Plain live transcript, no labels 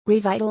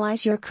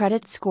Revitalize your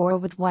credit score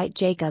with White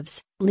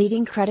Jacobs,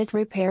 leading credit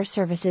repair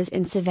services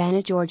in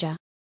Savannah, Georgia.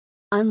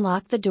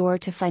 Unlock the door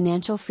to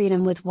financial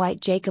freedom with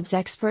White Jacobs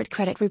expert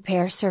credit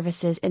repair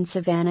services in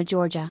Savannah,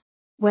 Georgia.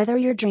 Whether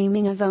you're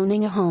dreaming of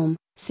owning a home,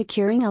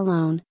 securing a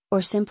loan,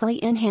 or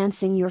simply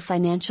enhancing your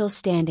financial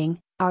standing,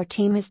 our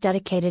team is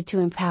dedicated to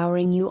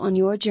empowering you on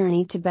your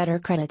journey to better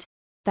credit.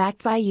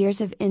 Backed by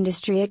years of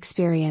industry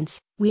experience,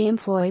 we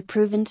employ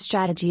proven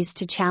strategies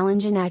to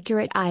challenge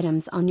inaccurate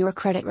items on your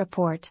credit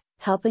report,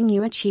 helping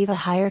you achieve a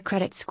higher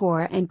credit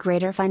score and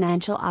greater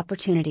financial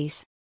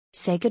opportunities.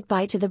 Say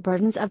goodbye to the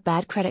burdens of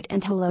bad credit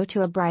and hello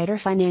to a brighter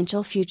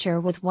financial future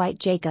with White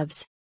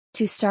Jacobs.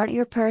 To start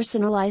your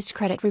personalized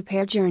credit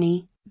repair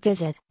journey,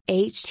 visit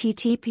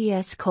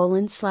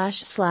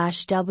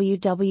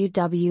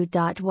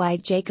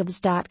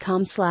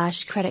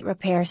https://www.whitejacobs.com/credit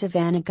repair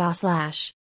savannah/.